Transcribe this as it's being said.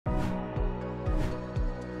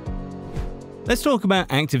Let's talk about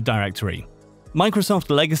Active Directory.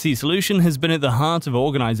 Microsoft's legacy solution has been at the heart of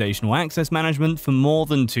organizational access management for more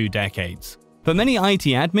than 2 decades. But many IT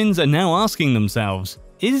admins are now asking themselves,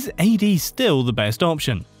 is AD still the best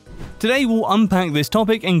option? Today we'll unpack this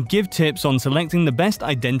topic and give tips on selecting the best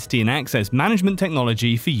identity and access management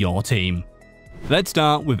technology for your team. Let's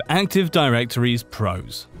start with Active Directory's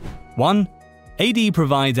pros. 1. AD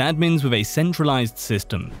provides admins with a centralized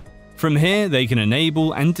system. From here, they can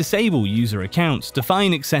enable and disable user accounts,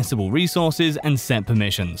 define accessible resources, and set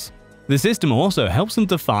permissions. The system also helps them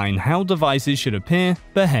define how devices should appear,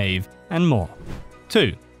 behave, and more.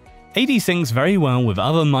 2. AD syncs very well with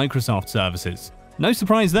other Microsoft services. No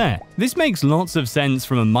surprise there, this makes lots of sense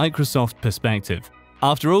from a Microsoft perspective.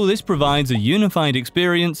 After all, this provides a unified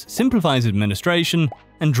experience, simplifies administration,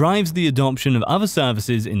 and drives the adoption of other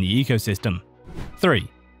services in the ecosystem. 3.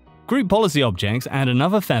 Group policy objects add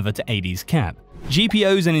another feather to AD's cap.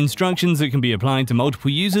 GPOs and instructions that can be applied to multiple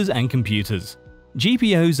users and computers.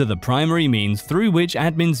 GPOs are the primary means through which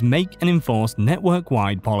admins make and enforce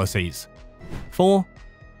network-wide policies. 4.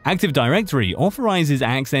 Active Directory authorizes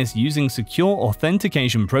access using secure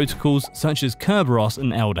authentication protocols such as Kerberos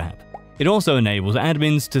and LDAP. It also enables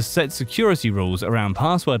admins to set security rules around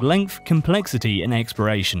password length, complexity, and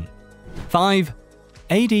expiration. 5.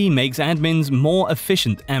 AD makes admins more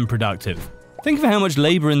efficient and productive. Think of how much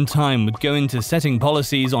labor and time would go into setting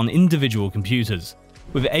policies on individual computers.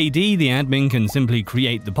 With AD, the admin can simply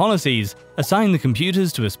create the policies, assign the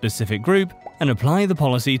computers to a specific group, and apply the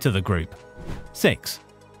policy to the group. 6.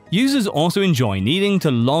 Users also enjoy needing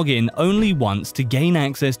to log in only once to gain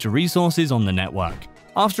access to resources on the network.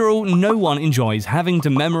 After all, no one enjoys having to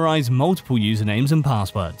memorize multiple usernames and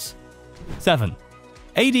passwords. 7.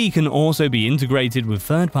 AD can also be integrated with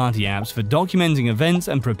third-party apps for documenting events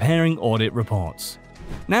and preparing audit reports.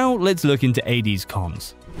 Now let's look into AD's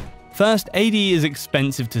cons. First, AD is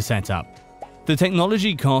expensive to set up. The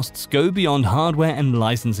technology costs go beyond hardware and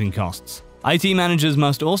licensing costs. IT managers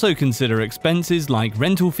must also consider expenses like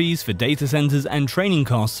rental fees for data centers and training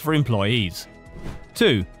costs for employees.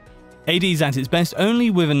 2. AD is at its best only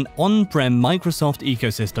with an on-prem Microsoft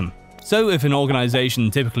ecosystem. So if an organization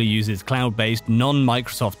typically uses cloud-based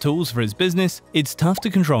non-Microsoft tools for its business, it's tough to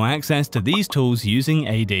control access to these tools using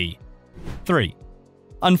AD. 3.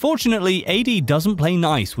 Unfortunately, AD doesn't play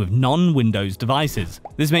nice with non-Windows devices.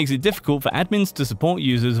 This makes it difficult for admins to support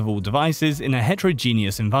users of all devices in a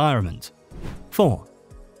heterogeneous environment. 4.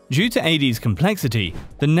 Due to AD's complexity,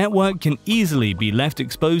 the network can easily be left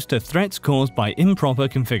exposed to threats caused by improper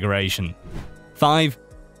configuration. 5.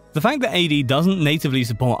 The fact that AD doesn't natively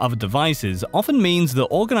support other devices often means that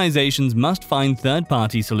organizations must find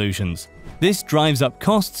third-party solutions. This drives up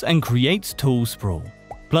costs and creates tool sprawl.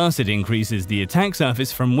 Plus, it increases the attack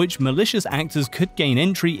surface from which malicious actors could gain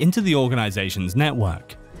entry into the organization's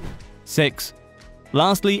network. 6.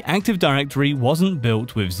 Lastly, Active Directory wasn't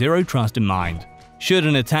built with zero trust in mind. Should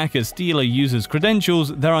an attacker steal a user's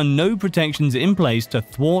credentials, there are no protections in place to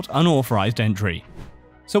thwart unauthorized entry.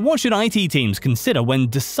 So what should IT teams consider when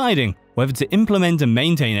deciding whether to implement and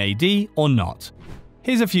maintain AD or not?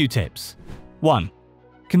 Here's a few tips. 1.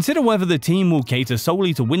 Consider whether the team will cater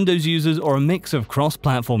solely to Windows users or a mix of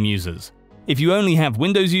cross-platform users. If you only have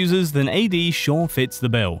Windows users, then AD sure fits the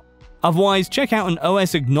bill. Otherwise, check out an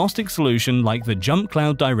OS-agnostic solution like the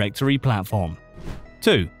JumpCloud directory platform.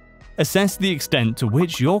 2. Assess the extent to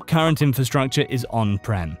which your current infrastructure is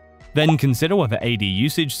on-prem. Then consider whether AD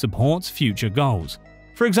usage supports future goals.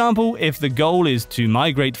 For example, if the goal is to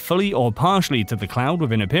migrate fully or partially to the cloud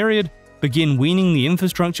within a period, begin weaning the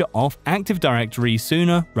infrastructure off Active Directory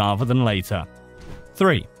sooner rather than later.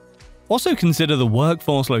 3. Also consider the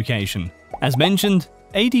workforce location. As mentioned,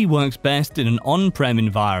 AD works best in an on-prem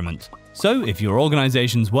environment, so if your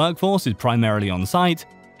organization's workforce is primarily on-site,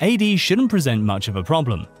 AD shouldn't present much of a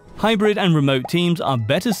problem. Hybrid and remote teams are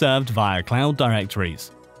better served via cloud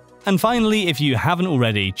directories. And finally, if you haven't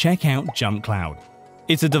already, check out JumpCloud.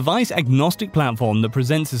 It's a device-agnostic platform that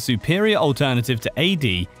presents a superior alternative to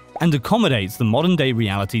AD and accommodates the modern-day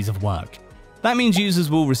realities of work. That means users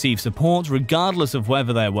will receive support regardless of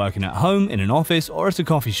whether they're working at home, in an office, or at a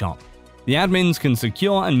coffee shop. The admins can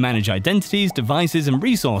secure and manage identities, devices, and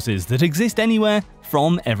resources that exist anywhere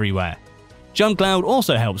from everywhere. JumpCloud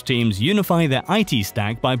also helps teams unify their IT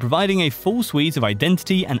stack by providing a full suite of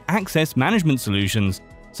identity and access management solutions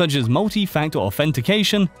such as multi-factor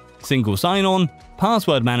authentication, single sign-on,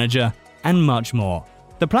 password manager, and much more.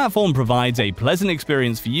 The platform provides a pleasant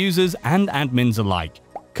experience for users and admins alike,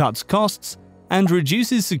 cuts costs, and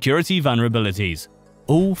reduces security vulnerabilities,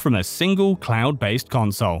 all from a single cloud-based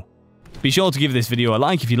console. Be sure to give this video a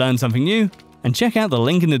like if you learned something new, and check out the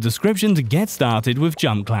link in the description to get started with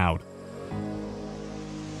JumpCloud.